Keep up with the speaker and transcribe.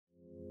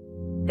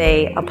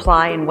They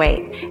apply and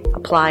wait,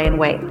 apply and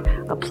wait,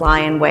 apply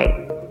and wait.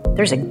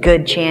 There's a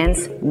good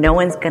chance no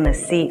one's gonna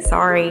see,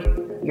 sorry,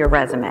 your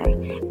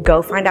resume.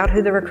 Go find out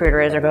who the recruiter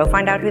is, or go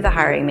find out who the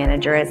hiring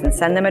manager is and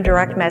send them a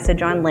direct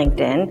message on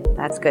LinkedIn.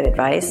 That's good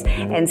advice.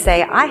 And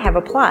say, I have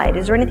applied.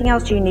 Is there anything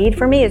else you need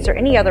from me? Is there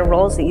any other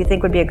roles that you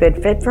think would be a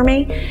good fit for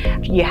me?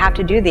 You have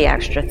to do the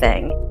extra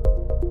thing.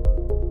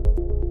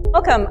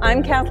 Welcome,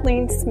 I'm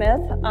Kathleen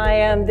Smith. I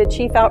am the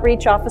Chief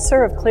Outreach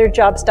Officer of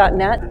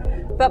clearjobs.net,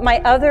 but my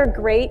other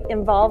great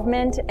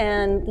involvement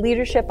and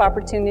leadership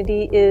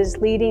opportunity is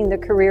leading the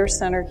Career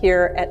Center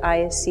here at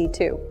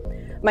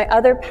ISC2. My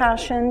other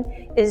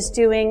passion is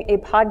doing a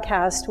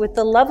podcast with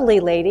the lovely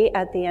lady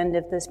at the end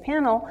of this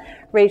panel,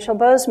 Rachel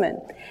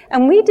Bozeman.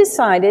 And we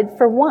decided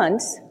for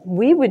once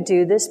we would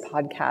do this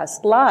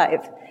podcast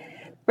live.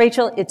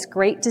 Rachel, it's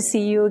great to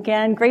see you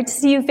again. Great to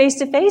see you face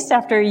to face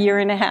after a year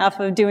and a half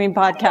of doing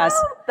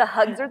podcasts. The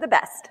hugs are the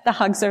best. The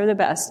hugs are the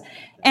best.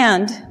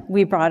 And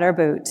we brought our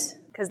boots.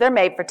 Because they're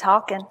made for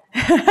talking.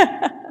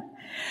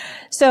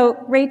 So,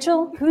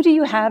 Rachel, who do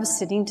you have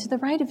sitting to the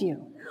right of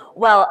you?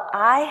 Well,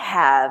 I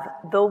have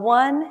the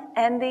one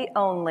and the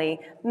only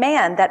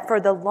man that for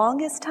the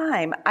longest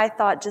time I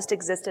thought just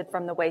existed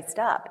from the waist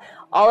up.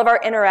 All of our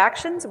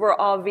interactions were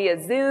all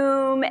via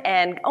Zoom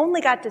and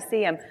only got to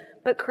see him.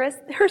 But Chris,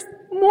 there's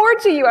more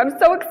to you. I'm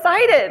so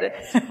excited.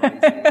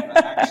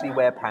 I actually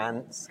wear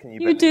pants. Can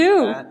you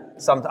do. That?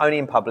 So I'm only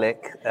in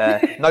public.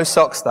 No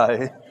socks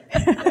though.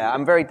 Yeah,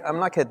 I'm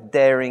like a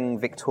daring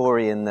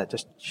Victorian that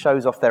just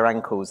shows off their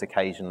ankles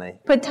occasionally.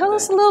 But tell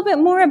us a little bit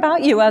more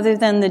about you other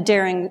than the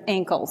daring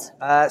ankles.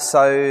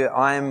 So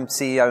I'm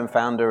CEO and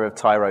founder of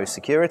Tyro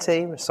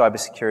Security, a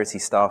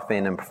cybersecurity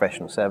staffing and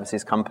professional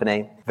services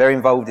company. Very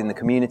involved in the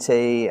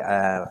community,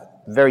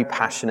 very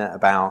passionate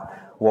about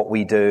what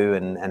we do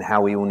and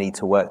how we all need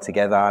to work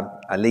together.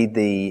 I lead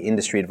the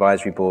industry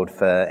advisory board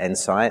for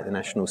NSITE, the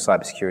National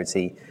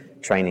Cybersecurity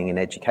Training and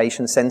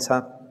Education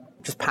Centre.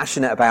 Just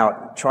passionate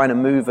about trying to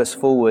move us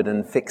forward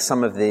and fix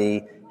some of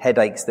the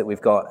headaches that we've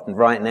got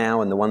right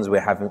now and the ones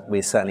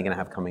we're certainly going to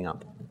have coming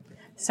up.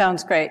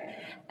 Sounds great.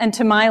 And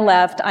to my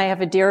left, I have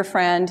a dear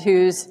friend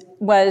who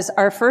was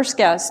our first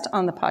guest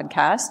on the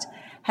podcast,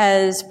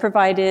 has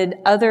provided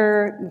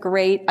other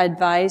great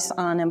advice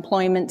on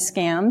employment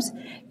scams.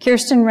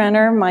 Kirsten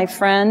Renner, my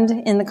friend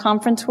in the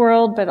conference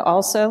world, but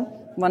also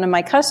one of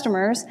my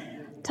customers.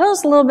 Tell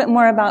us a little bit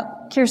more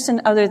about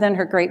Kirsten other than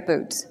her great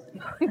boots.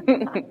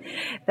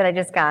 That I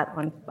just got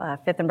on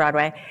 5th and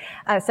Broadway.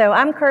 So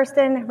I'm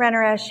Kirsten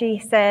Renner, as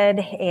she said,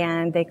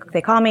 and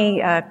they call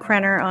me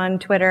Krenner on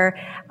Twitter.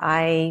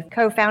 I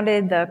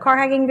co-founded the Car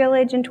Hacking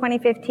Village in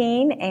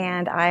 2015,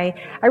 and I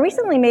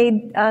recently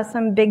made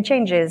some big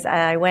changes.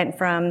 I went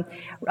from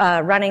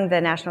running the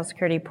National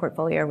Security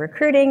Portfolio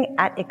Recruiting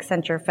at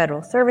Accenture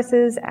Federal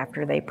Services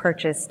after they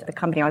purchased the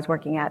company I was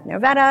working at,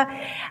 Novetta,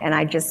 and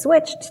I just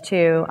switched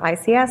to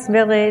ICS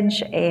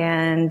Village,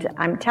 and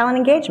I'm talent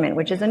engagement,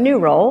 which is a new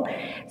role.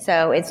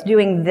 So it's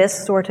doing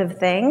this sort of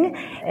thing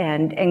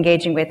and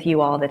engaging with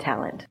you all, the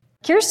talent.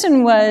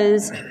 Kirsten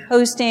was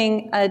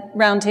hosting a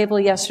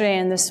roundtable yesterday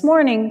and this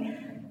morning,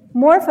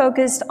 more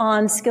focused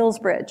on skills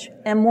bridge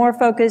and more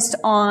focused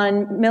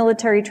on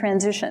military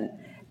transition,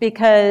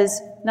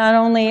 because not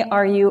only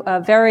are you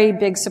a very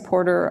big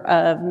supporter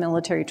of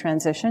military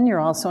transition, you're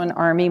also an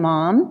Army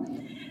mom.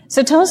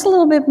 So tell us a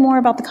little bit more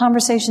about the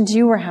conversations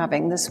you were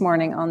having this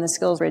morning on the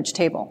skills bridge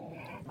table.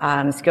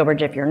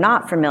 SkillBridge, if you're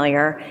not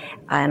familiar,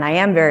 and I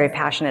am very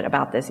passionate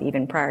about this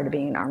even prior to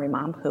being an Army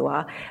mom,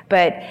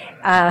 but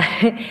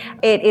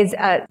it is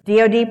a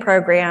DoD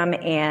program,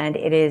 and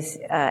it is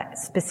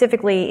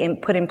specifically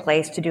put in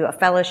place to do a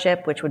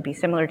fellowship, which would be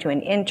similar to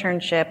an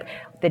internship.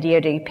 The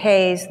DoD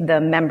pays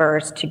the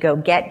members to go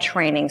get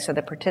training, so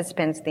the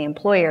participants, the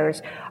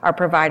employers, are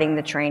providing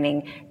the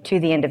training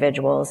to the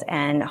individuals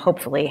and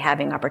hopefully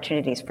having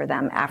opportunities for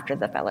them after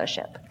the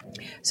fellowship.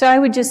 So I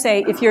would just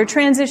say, if you're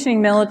transitioning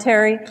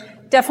military,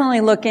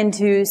 definitely look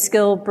into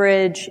skill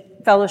bridge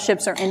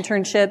fellowships or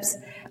internships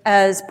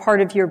as part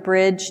of your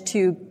bridge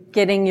to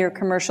getting your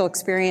commercial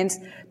experience.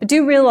 But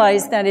do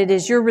realize that it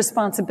is your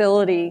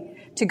responsibility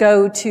to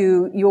go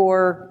to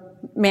your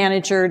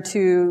manager,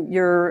 to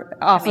your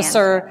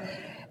officer,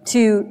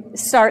 to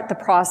start the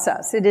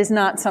process. It is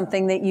not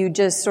something that you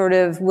just sort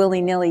of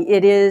willy-nilly.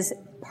 It is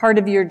part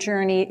of your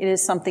journey. It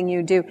is something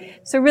you do.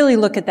 So really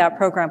look at that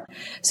program.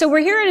 So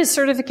we're here at a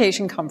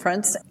certification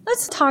conference.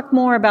 Let's talk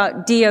more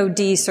about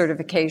DoD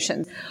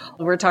certification.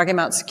 We're talking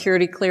about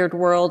security cleared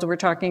world. We're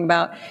talking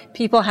about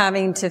people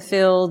having to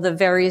fill the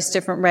various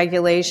different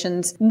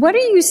regulations. What are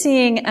you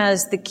seeing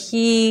as the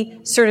key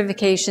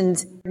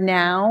certifications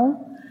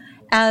now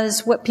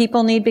as what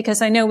people need?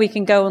 Because I know we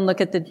can go and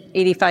look at the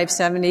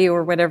 8570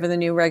 or whatever the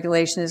new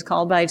regulation is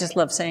called, but I just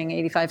love saying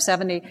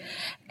 8570.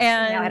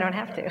 And no, I don't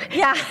have to.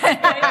 Yeah, you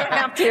don't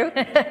have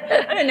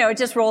to. I don't know, it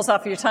just rolls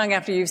off your tongue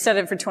after you've said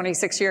it for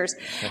 26 years.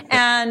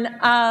 And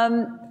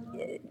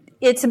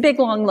it's a big,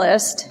 long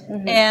list,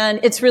 and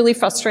it's really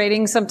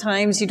frustrating.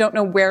 Sometimes you don't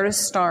know where to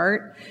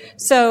start.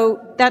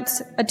 So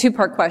that's a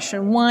two-part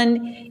question.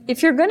 One,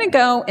 if you're going to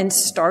go and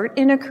start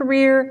in a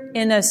career,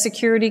 in a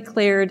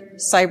security-cleared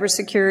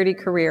cybersecurity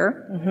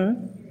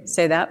career,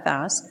 say that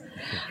fast,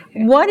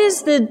 what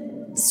is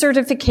the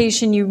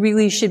certification you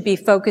really should be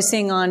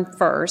focusing on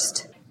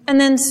first? And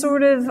then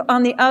sort of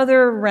on the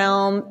other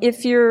realm,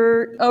 if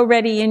you're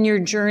already in your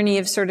journey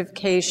of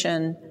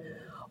certification,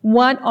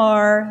 what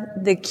are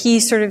the key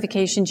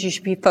certifications you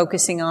should be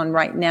focusing on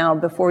right now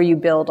before you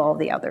build all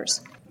the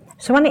others?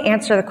 So I want to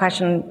answer the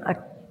question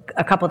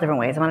a couple different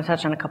ways. I want to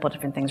touch on a couple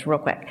different things real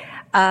quick.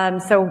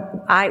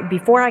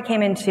 Before I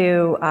came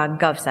into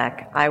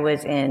GovSec, I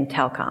was in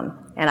telecom.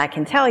 And I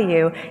can tell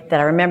you that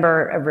I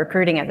remember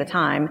recruiting at the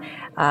time,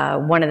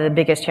 one of the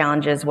biggest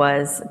challenges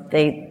was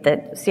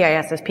that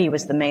CISSP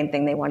was the main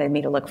thing they wanted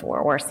me to look for,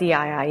 or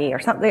CIIE or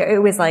something.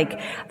 It was like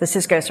the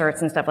Cisco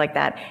certs and stuff like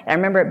that. And I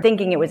remember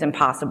thinking it was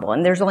impossible.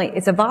 And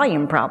it's a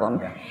volume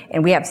problem. Yeah.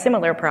 And we have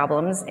similar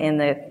problems in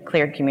the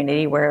cleared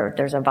community where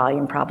there's a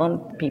volume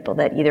problem, people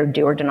that either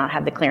do or do not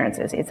have the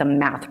clearances. It's a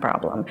math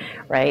problem,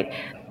 right?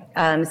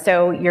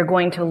 So you're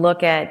going to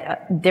look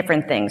at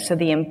different things. So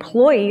the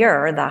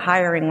employer, the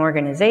hiring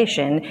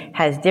organization,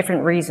 has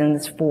different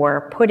reasons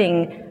for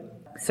putting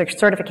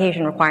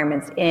certification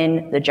requirements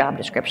in the job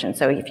description.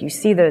 So if you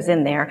see those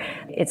in there,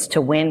 it's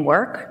to win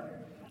work,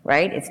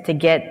 right? It's to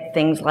get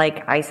things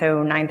like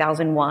ISO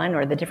 9001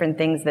 or the different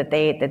things that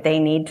they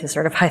need to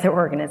certify their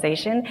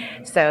organization.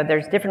 So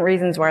there's different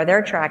reasons why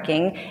they're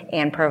tracking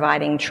and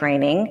providing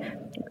training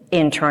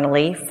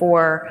internally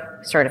for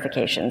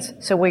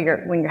certifications. So when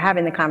you're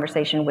having the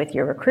conversation with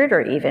your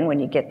recruiter, even when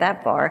you get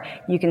that far,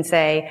 you can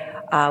say,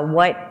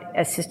 what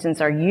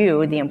assistance are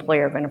you, the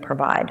employer, going to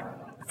provide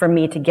for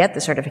me to get the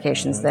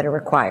certifications that are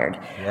required?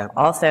 Yeah.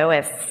 Also,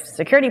 if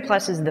Security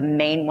Plus is the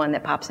main one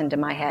that pops into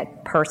my head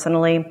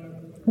personally,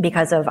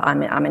 because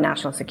I'm in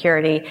national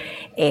security,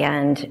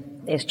 and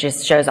it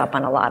just shows up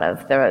on a lot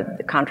of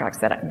the contracts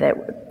that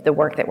the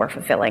work that we're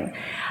fulfilling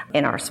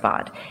in our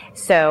spot.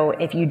 So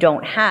if you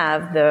don't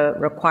have the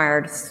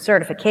required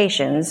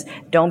certifications,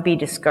 don't be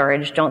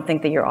discouraged. Don't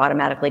think that you're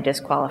automatically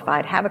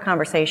disqualified. Have a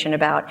conversation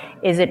about,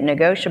 is it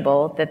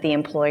negotiable that the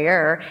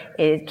employer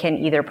can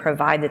either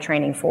provide the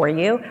training for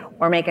you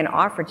or make an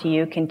offer to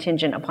you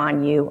contingent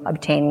upon you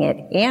obtaining it,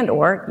 and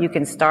or you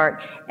can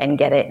start and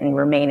get it and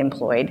remain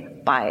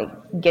employed by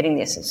getting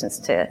the assistance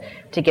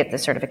to get the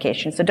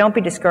certification. So don't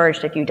be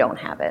discouraged if you don't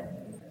have it.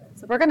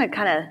 So we're going to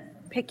kind of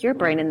pick your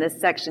brain in this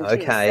section too.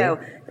 Okay. So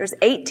there's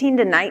 18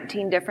 to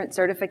 19 different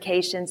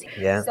certifications.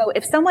 Yeah. So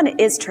if someone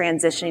is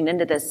transitioning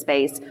into this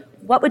space,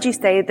 what would you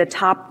say the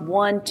top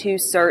 1, 2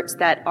 certs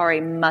that are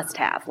a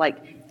must-have? Like,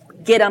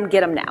 get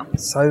them now.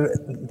 So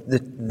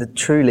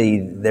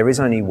truly, there is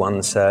only one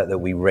cert that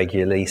we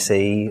regularly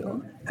see,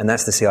 and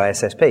that's the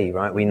CISSP,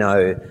 right? We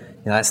know,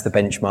 that's the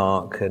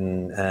benchmark,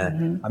 and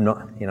I'm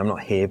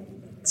not here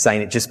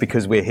saying it just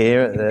because we're here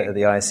at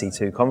the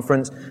ISC2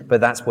 conference, but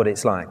that's what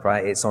it's like,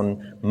 right? It's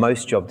on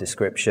most job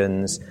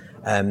descriptions.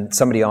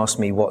 Somebody asked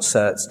me, what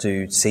certs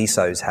do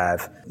CISOs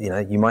have?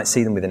 You might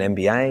see them with an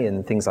MBA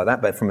and things like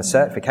that, but from a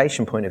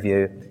certification point of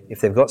view,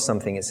 if they've got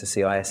something, it's a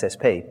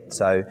CISSP.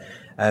 So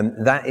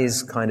that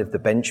is kind of the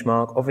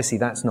benchmark. Obviously,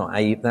 that's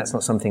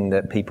not something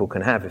that people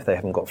can have if they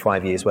haven't got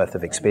 5 years worth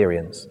of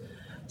experience.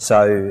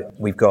 So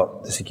we've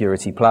got the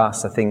Security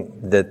Plus. I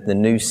think that the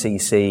new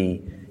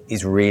CC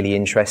is really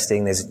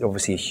interesting. There's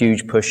obviously a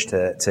huge push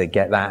to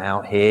get that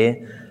out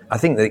here. I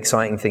think the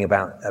exciting thing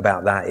about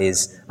that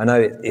is, I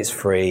know it's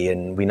free,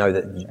 and we know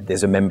that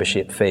there's a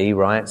membership fee,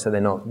 right? So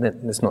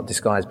it's not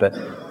disguised, but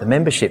the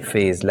membership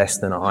fee is less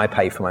than I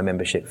pay for my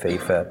membership fee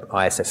for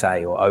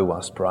ISSA or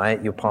OWASP,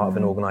 right? You're part of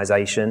an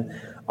organization.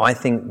 I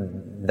think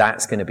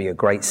that's going to be a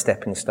great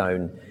stepping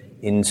stone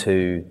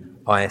into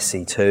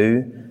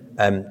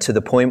ISC2, to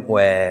the point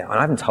where, and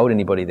I haven't told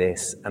anybody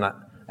this, and I'm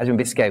a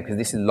bit scared because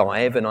this is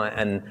live, and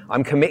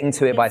I'm committing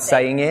to it by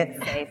saying it.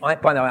 By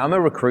the way, I'm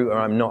a recruiter,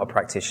 I'm not a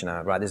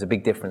practitioner, right? There's a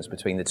big difference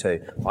between the two.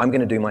 I'm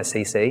going to do my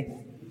CC,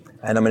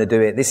 and I'm going to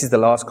do it. This is the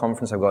last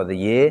conference I've got of the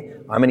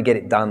year. I'm going to get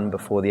it done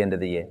before the end of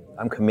the year.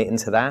 I'm committing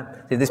to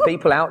that. If there's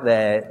people out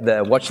there that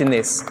are watching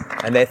this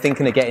and they're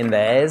thinking of getting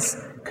theirs,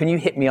 can you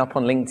hit me up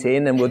on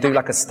LinkedIn and we'll do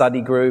like a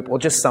study group or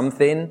just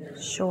something?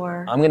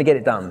 Sure. I'm going to get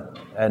it done.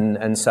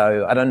 And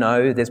so, I don't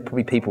know, there's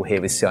probably people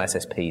here with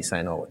CISSP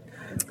saying,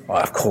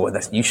 of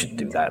course, you should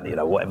do that,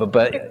 whatever,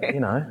 but,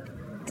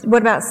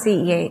 What about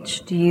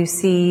CEH? Do you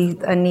see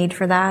a need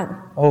for that?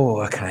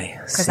 Oh, okay.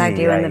 Because I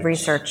do in the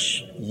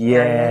research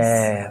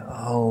areas.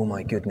 Oh,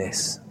 my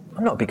goodness.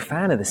 I'm not a big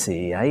fan of the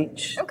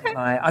CEH. Okay.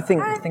 I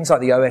think things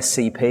like the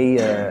OSCP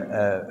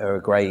are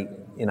a great,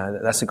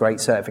 that's a great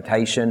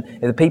certification.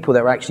 The people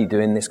that are actually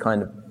doing this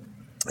kind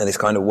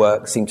of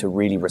work seem to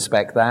really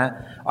respect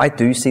that. I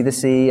do see the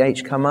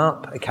CEH come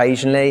up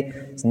occasionally.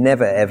 It's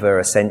never, ever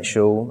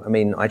essential. I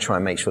mean, I try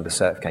and make sure the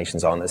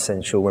certifications aren't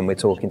essential when we're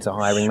talking to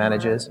hiring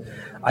managers.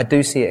 I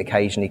do see it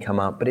occasionally come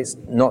up, but it's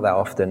not that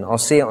often. I'll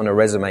see it on a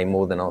resume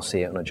more than I'll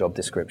see it on a job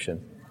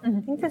description.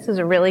 I think this is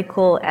a really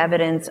cool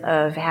evidence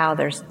of how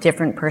there's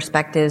different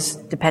perspectives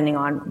depending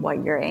on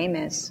what your aim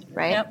is,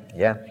 right? Yep.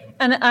 Yeah.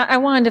 And I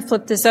wanted to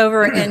flip this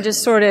over and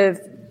just sort of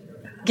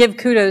give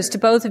kudos to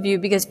both of you,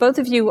 because both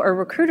of you are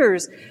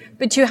recruiters,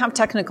 but you have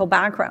technical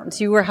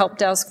backgrounds. You were help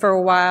desk for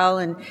a while,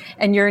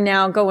 and you're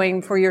now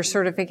going for your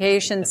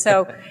certification.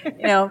 So,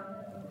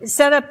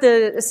 set up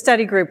the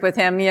study group with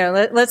him.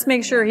 Let's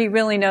make sure he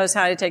really knows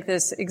how to take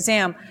this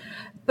exam.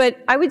 But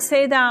I would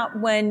say that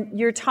when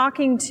you're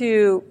talking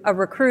to a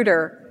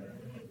recruiter,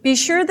 be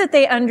sure that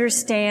they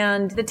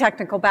understand the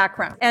technical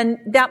background. And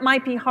that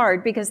might be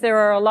hard because there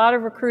are a lot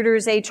of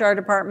recruiters, HR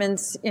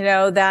departments,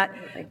 that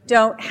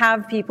don't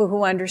have people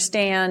who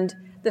understand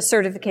the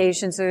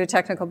certifications or the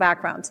technical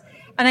backgrounds.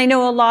 And I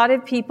know a lot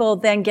of people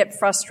then get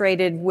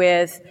frustrated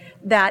with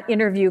that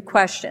interview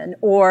question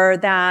or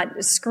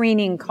that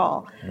screening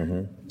call.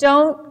 Mm-hmm.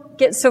 Don't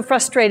get so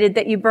frustrated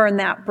that you burn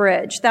that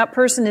bridge. That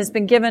person has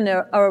been given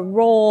a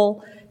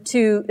role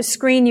to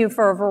screen you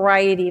for a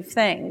variety of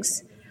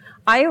things.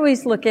 I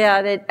always look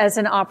at it as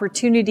an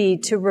opportunity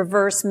to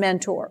reverse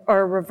mentor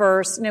or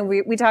reverse,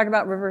 we talk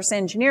about reverse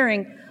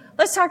engineering.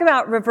 Let's talk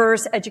about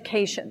reverse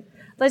education.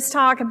 Let's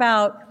talk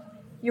about,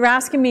 you're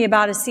asking me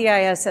about a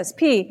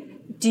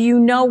CISSP. Do you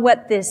know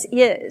what this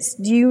is?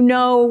 Do you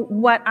know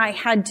what I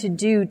had to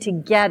do to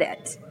get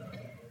it?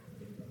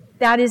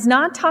 That is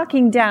not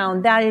talking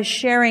down. That is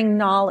sharing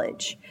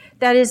knowledge.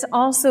 That is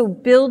also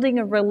building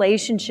a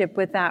relationship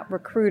with that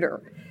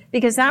recruiter,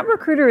 because that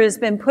recruiter has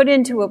been put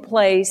into a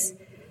place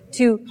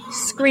to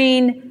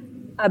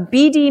screen a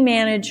BD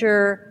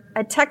manager,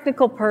 a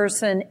technical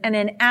person, and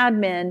an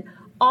admin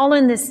all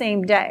in the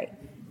same day.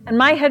 And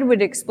my head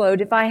would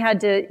explode if I had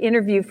to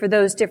interview for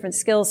those different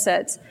skill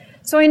sets.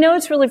 So I know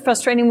it's really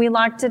frustrating. We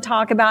like to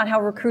talk about how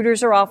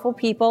recruiters are awful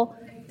people.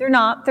 They're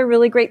not. They're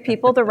really great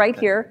people. They're right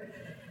here.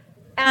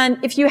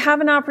 And if you have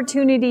an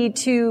opportunity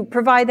to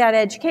provide that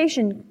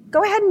education,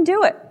 go ahead and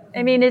do it.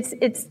 I mean,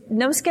 it's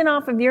no skin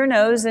off of your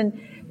nose, and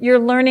you're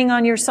learning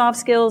on your soft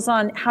skills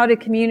on how to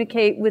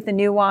communicate with a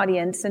new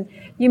audience. And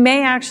you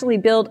may actually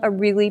build a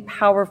really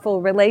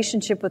powerful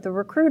relationship with a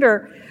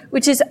recruiter,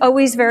 which is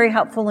always very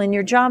helpful in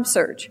your job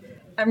search.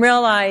 And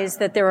realize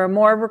that there are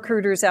more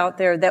recruiters out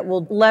there that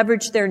will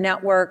leverage their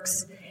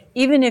networks.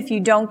 Even if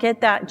you don't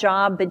get that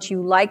job, but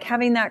you like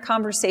having that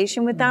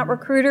conversation with that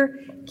recruiter,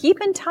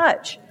 keep in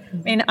touch. I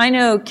mean, I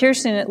know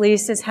Kirsten at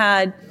least has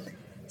had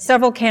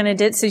several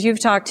candidates that you've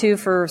talked to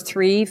for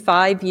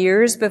 3-5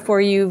 years before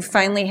you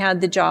finally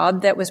had the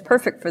job that was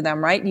perfect for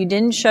them, right? You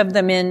didn't shove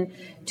them in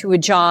to a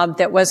job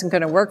that wasn't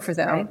going to work for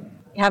them. Right.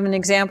 You have an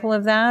example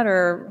of that,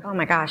 or? Oh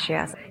my gosh,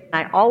 yes.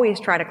 I always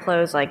try to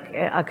close like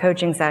a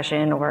coaching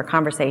session or a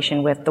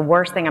conversation with, the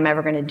worst thing I'm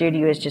ever going to do to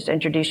you is just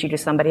introduce you to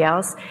somebody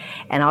else,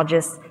 and I'll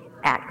just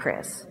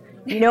 @Chris.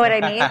 You know what I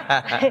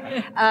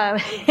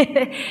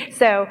mean?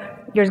 So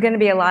there's going to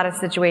be a lot of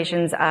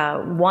situations,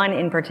 one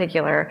in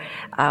particular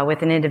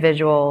with an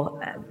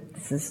individual.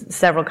 This is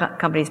several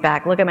companies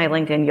back. Look at my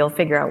LinkedIn. You'll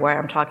figure out where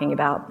I'm talking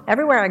about.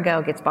 Everywhere I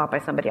go gets bought by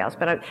somebody else.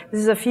 But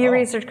this is a few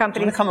research companies.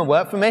 Do you want to come and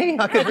work for me?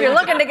 If you're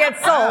looking to get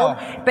sold.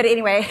 Wow. But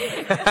anyway,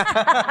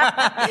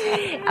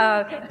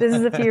 this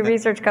is a few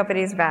research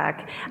companies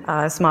back,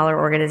 a smaller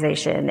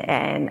organization.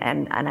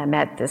 And I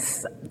met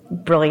this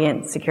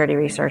brilliant security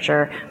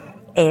researcher.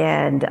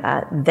 And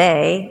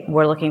they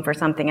were looking for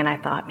something, and I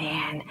thought,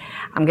 man,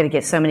 I'm going to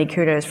get so many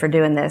kudos for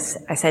doing this.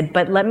 I said,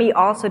 but let me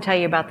also tell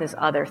you about this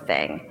other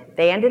thing.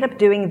 They ended up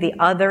doing the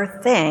other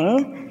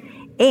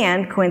thing,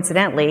 and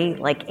coincidentally,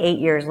 like 8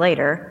 years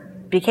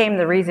later, became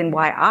the reason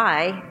why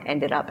I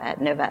ended up at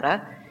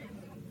Novetta.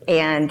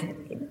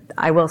 And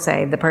I will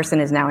say, the person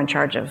is now in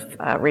charge of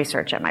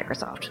research at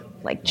Microsoft.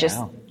 Like,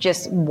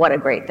 just what a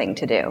great thing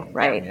to do,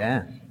 right?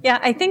 Yeah. Yeah,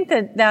 I think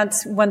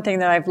that's one thing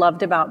that I've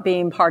loved about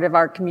being part of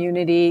our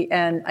community.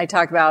 And I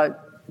talk about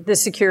the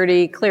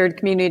security cleared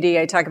community.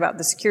 I talk about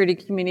the security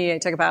community. I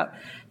talk about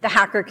the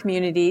hacker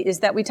community, is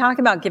that we talk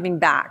about giving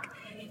back.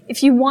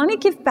 If you want to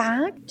give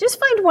back, just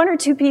find 1 or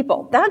 2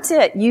 people. That's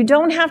it. You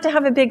don't have to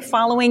have a big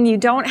following. You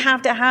don't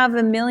have to have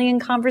a million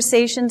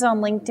conversations on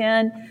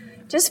LinkedIn.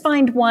 Just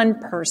find one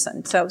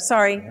person. So,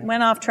 sorry,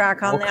 went off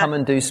track on that. Or come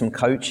and do some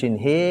coaching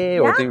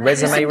here, or do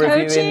resume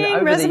reviewing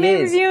over the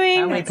years.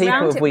 How many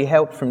people have we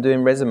helped from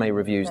doing resume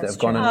reviews that have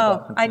gone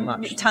and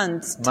gotten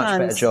tons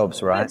better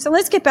jobs, right? So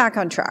let's get back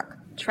on track.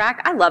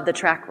 Track. I love the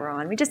track we're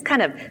on. We just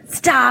kind of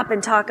stop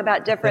and talk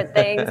about different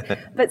things.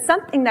 But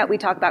something that we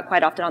talk about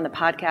quite often on the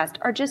podcast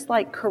are just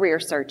like career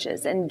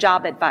searches and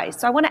job advice.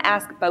 So I want to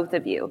ask both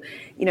of you,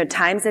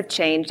 times have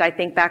changed. I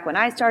think back when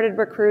I started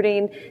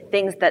recruiting,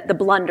 the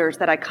blunders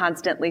that I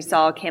constantly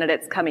saw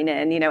candidates coming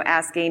in,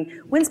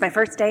 asking, when's my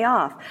first day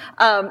off?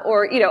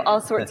 Or all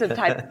sorts of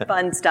type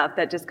fun stuff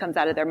that just comes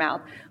out of their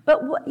mouth.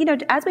 But,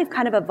 as we've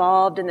kind of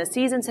evolved and the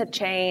seasons have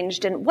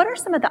changed, and what are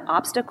some of the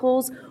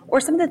obstacles or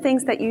some of the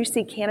things that you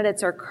see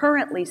candidates are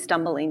currently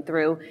stumbling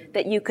through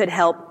that you could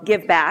help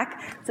give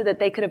back so that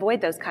they could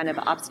avoid those kind of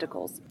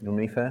obstacles? You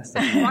want me first?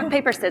 Rock,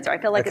 paper, scissors. I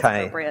feel like it's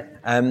appropriate.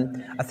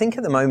 I think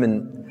at the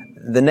moment,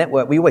 the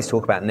network, we always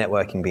talk about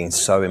networking being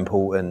so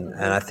important,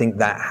 and I think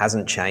that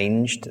hasn't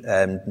changed.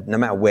 No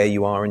matter where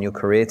you are in your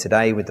career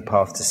today with the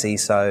path to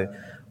CISO,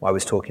 I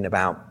was talking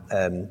about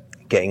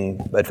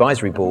getting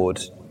advisory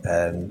board,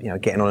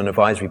 getting on an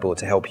advisory board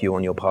to help you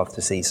on your path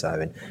to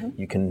CISO. And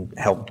you can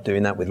help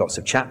doing that with lots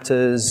of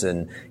chapters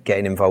and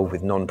getting involved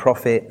with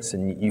non-profits,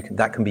 and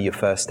that can be your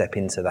first step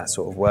into that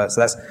sort of work.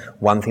 So that's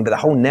one thing, but the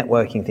whole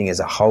networking thing as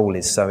a whole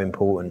is so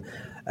important.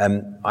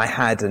 I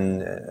had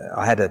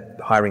a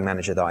hiring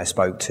manager that I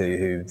spoke to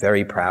who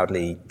very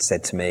proudly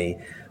said to me,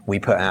 we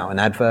put out an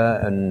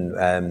advert,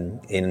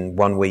 and in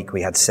 1 week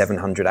we had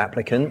 700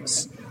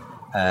 applicants,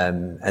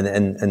 and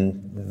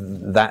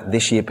that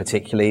this year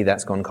particularly,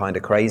 that's gone kind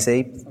of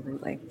crazy.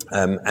 Absolutely.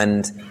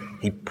 And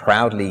he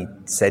proudly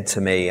said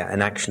to me,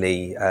 and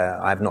actually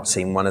I've not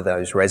seen one of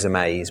those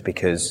resumes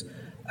because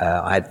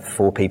I had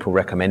 4 people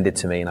recommended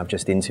to me, and I've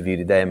just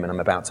interviewed them, and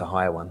I'm about to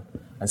hire one.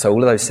 And so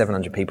all of those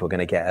 700 people are going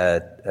to get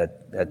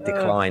a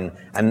decline,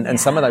 and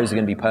some of those are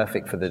going to be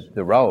perfect for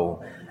the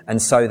role.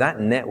 And so that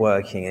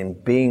networking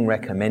and being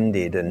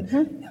recommended,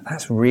 and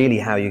that's really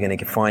how you're going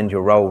to find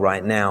your role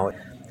right now.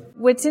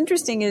 What's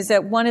interesting is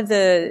that one of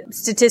the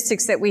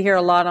statistics that we hear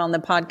a lot on the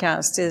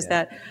podcast is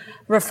that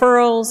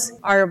referrals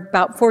are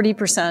about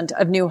 40%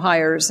 of new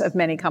hires of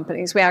many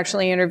companies. We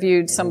actually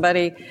interviewed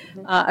somebody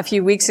a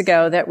few weeks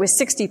ago that was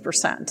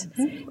 60%.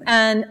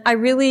 And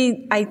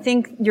I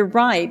think you're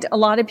right. A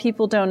lot of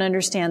people don't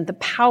understand the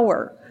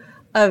power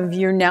of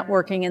your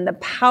networking and the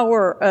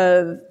power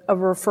of a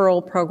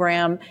referral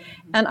program.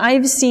 And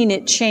I've seen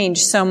it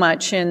change so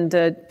much in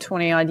the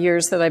 20 odd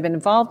years that I've been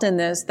involved in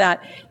this,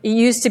 that it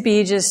used to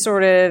be just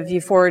sort of you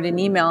forward an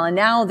email, and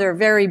now they're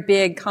very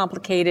big,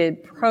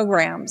 complicated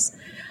programs.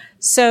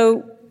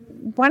 So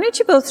why don't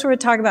you both sort of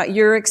talk about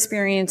your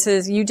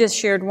experiences? You just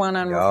shared one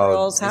on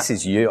referrals. This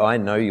is you. I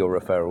know your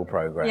referral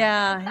program.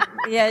 Yeah.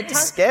 It's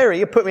scary.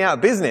 You put me out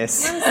of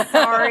business. I'm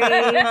sorry.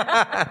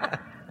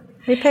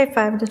 We pay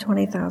 $5,000 to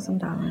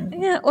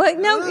 $20,000. Yeah. Well,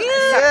 no.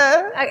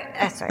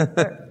 Yeah. Sorry.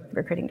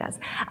 Recruiting does.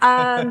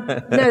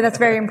 No, that's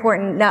very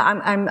important. No,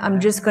 I'm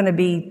just going to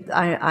be.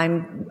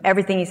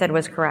 Everything you said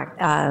was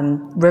correct.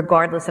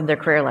 Regardless of their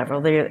career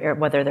level,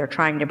 whether they're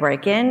trying to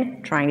break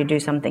in, trying to do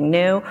something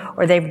new,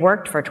 or they've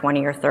worked for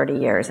 20 or 30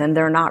 years and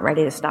they're not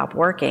ready to stop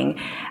working,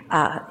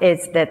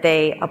 it's that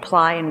they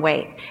apply and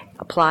wait,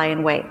 apply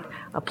and wait,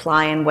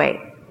 apply and wait.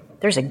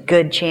 There's a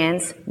good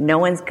chance no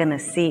one's going to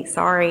see.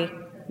 Sorry.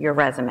 Your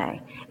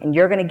resume, and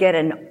you're going to get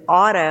an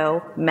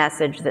auto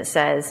message that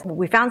says,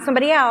 we found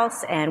somebody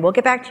else and we'll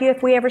get back to you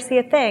if we ever see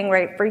a thing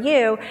right for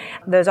you.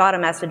 Those auto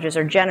messages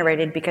are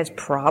generated because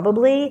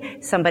probably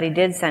somebody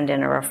did send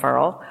in a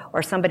referral,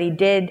 or somebody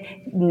did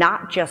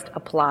not just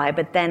apply,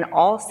 but then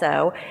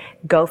also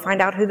go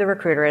find out who the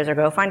recruiter is, or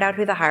go find out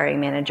who the hiring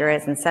manager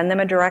is and send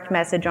them a direct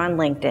message on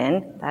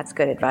LinkedIn. That's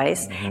good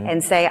advice.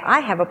 And say,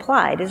 I have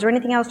applied. Is there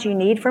anything else you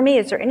need from me?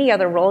 Is there any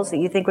other roles that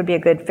you think would be a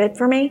good fit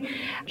for me?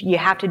 You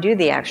have to do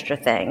the extra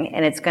thing,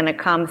 and it's going to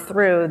come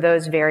through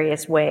those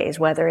various ways,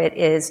 whether it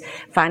is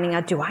finding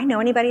out, do I know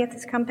anybody at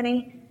this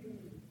company?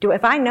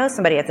 If I know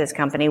somebody at this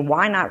company,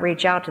 why not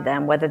reach out to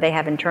them, whether they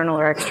have internal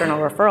or external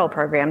referral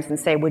programs, and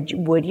say,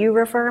 would you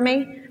refer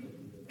me?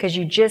 Because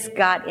you just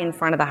got in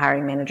front of the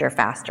hiring manager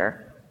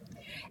faster.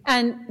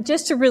 And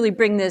just to really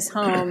bring this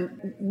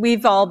home,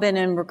 we've all been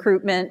in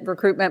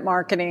recruitment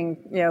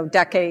marketing,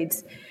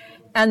 decades.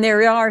 And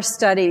there are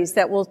studies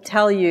that will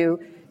tell you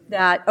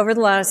that over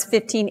the last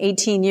 15,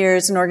 18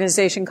 years, an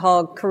organization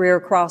called Career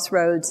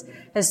Crossroads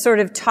has sort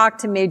of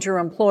talked to major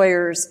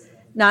employers,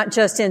 not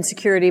just in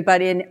security,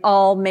 but in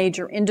all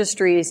major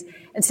industries,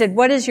 and said,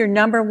 what is your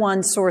number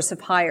one source of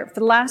hire?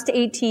 For the last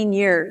 18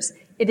 years,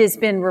 it has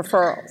been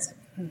referrals.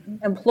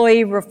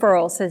 Employee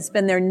referrals has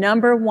been their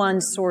number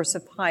one source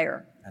of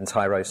hire. And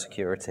Tyro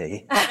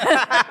Security.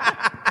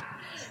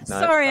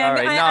 Sorry.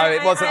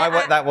 It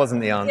wasn't. That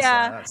wasn't the answer.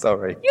 Yeah.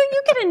 Sorry.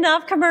 You get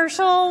enough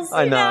commercials.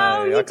 I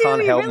know. I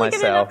can't help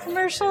myself. Get enough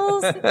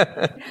commercials.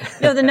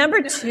 No, the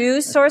number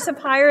two source of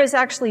hire is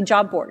actually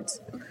job boards.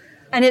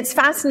 And it's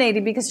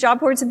fascinating because job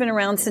boards have been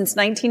around since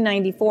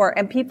 1994,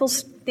 and people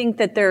think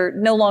that they're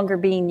no longer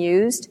being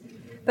used.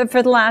 But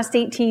for the last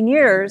 18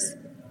 years,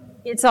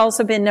 it's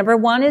also been, number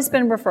one has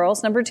been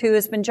referrals, number two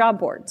has been job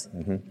boards.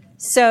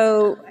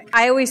 So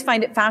I always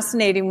find it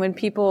fascinating when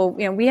people,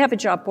 we have a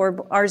job board,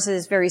 ours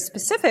is very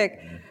specific,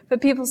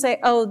 but people say,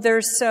 oh,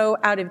 they're so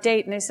out of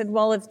date. And I said,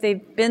 well, if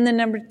they've been the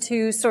number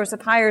two source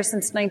of hire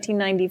since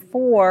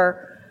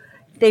 1994,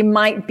 they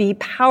might be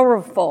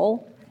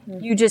powerful.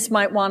 You just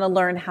might want to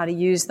learn how to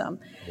use them.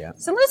 Yeah.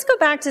 So let's go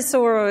back to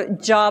sort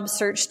of job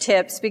search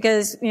tips,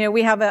 because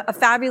we have a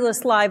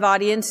fabulous live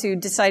audience who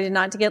decided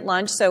not to get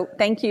lunch. So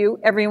thank you,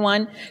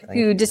 everyone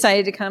who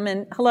decided to come,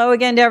 and hello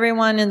again to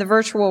everyone in the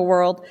virtual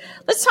world.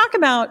 Let's talk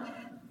about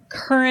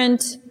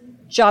current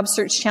job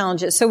search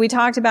challenges. So we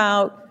talked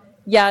about,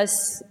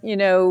 yes, we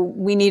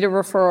need a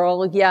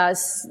referral.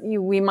 Yes,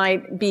 we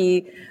might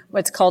be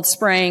what's called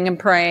spraying and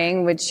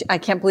praying, which I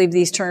can't believe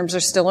these terms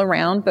are still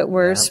around, but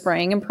we're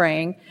spraying and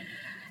praying.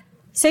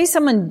 Say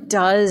someone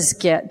does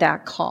get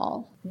that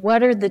call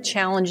What are the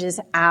challenges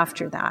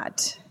after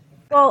that?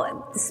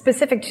 Well,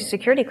 specific to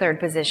security cleared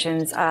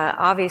positions,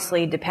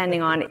 obviously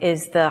depending on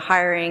is the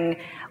hiring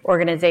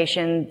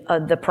organization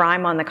the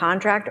prime on the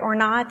contract or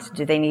not?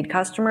 Do they need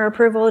customer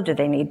approval? Do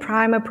they need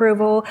prime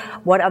approval?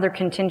 What other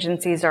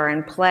contingencies are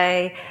in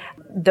play?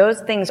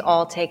 Those things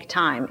all take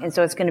time. And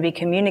so it's going to be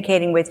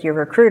communicating with your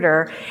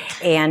recruiter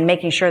and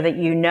making sure that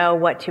you know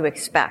what to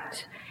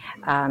expect.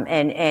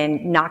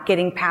 And not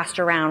getting passed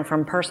around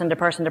from person to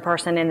person to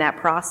person in that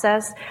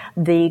process.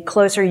 The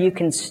closer you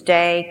can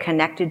stay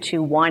connected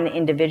to one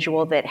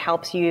individual that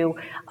helps you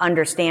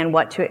understand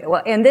what to,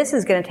 well, and this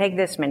is going to take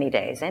this many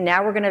days, and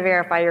now we're going to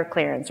verify your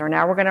clearance, or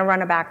now we're going to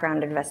run a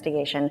background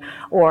investigation,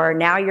 or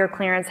now your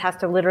clearance has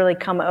to literally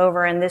come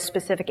over, and this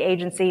specific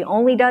agency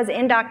only does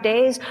INDOC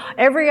days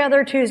every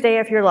other Tuesday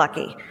if you're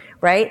lucky.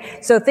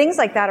 Right? So things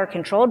like that are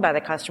controlled by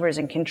the customers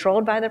and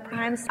controlled by the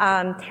primes.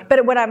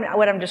 But what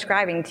I'm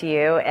describing to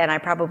you, and I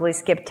probably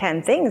skipped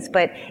 10 things,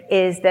 but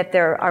is that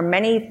there are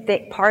many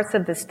parts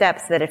of the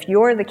steps that if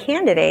you're the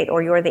candidate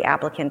or you're the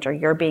applicant or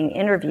you're being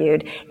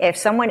interviewed, if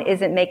someone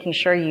isn't making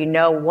sure you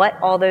know what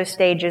all those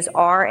stages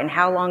are and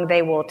how long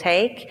they will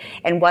take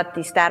and what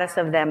the status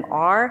of them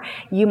are,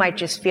 you might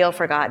just feel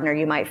forgotten, or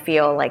you might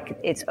feel like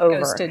it's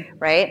over. Ghosted.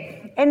 Right?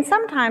 And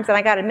sometimes, and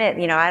I got to admit,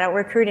 I don't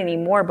recruit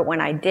anymore, but when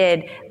I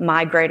did,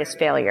 my greatest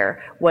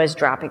failure was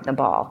dropping the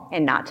ball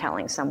and not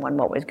telling someone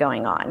what was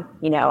going on.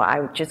 I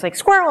would just like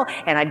squirrel,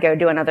 and I'd go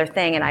do another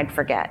thing and I'd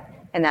forget.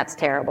 And that's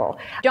terrible.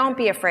 Don't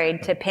be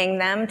afraid to ping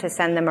them, to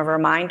send them a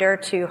reminder,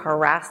 to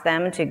harass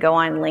them, to go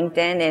on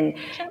LinkedIn and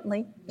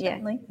Gently.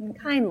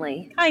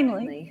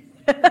 Kindly.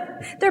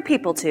 They're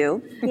people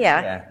too.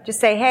 Yeah. Just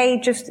say, hey,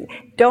 just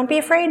don't be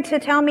afraid to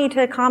tell me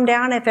to calm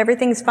down. If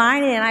everything's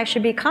fine and I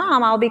should be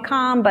calm, I'll be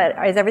calm. But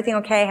is everything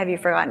okay? Have you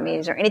forgotten me?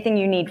 Is there anything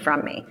you need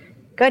from me?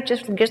 Good.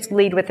 Just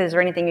lead with, is there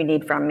anything you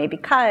need from me?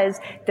 Because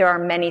there are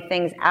many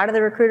things out of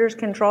the recruiter's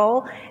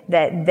control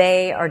that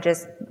they are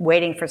just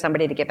waiting for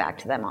somebody to get back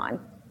to them on.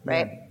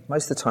 Right? Yeah.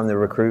 Most of the time the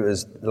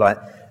recruiters,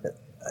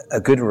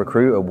 a good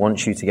recruiter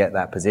wants you to get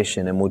that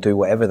position and will do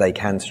whatever they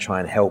can to try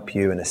and help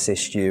you and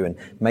assist you and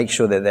make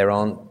sure that there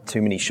aren't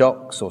too many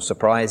shocks or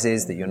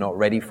surprises that you're not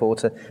ready for,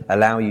 to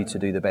allow you to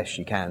do the best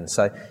you can.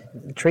 So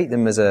treat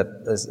them as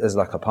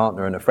like a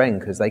partner and a friend,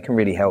 because they can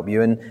really help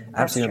you. And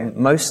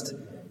absolutely,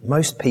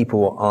 most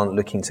people aren't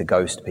looking to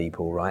ghost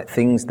people, right?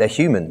 They're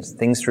humans.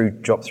 Things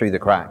drop through the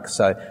cracks.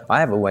 So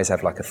I always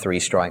have like a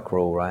 3-strike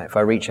rule, right? If I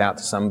reach out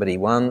to somebody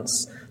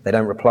once, they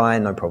don't reply,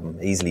 no problem,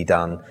 easily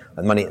done.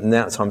 And the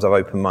amount of times I've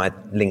opened my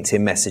LinkedIn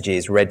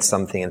messages, read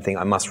something and think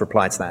I must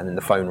reply to that, and then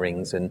the phone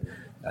rings and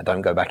I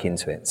don't go back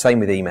into it.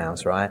 Same with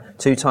emails, right?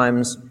 2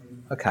 times,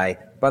 okay.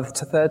 By the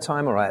 3rd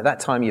time, all right, at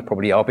that time you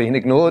probably are being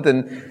ignored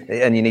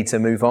and you need to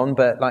move on.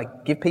 But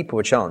give people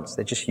a chance.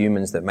 They're just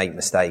humans that make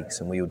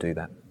mistakes, and we all do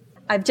that.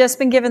 I've just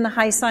been given the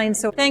high sign,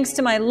 so thanks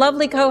to my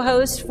lovely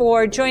co-host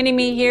for joining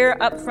me here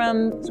up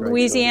from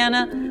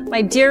Louisiana.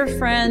 My dear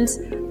friends,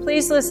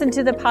 please listen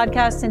to the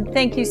podcast, and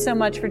thank you so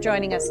much for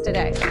joining us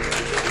today.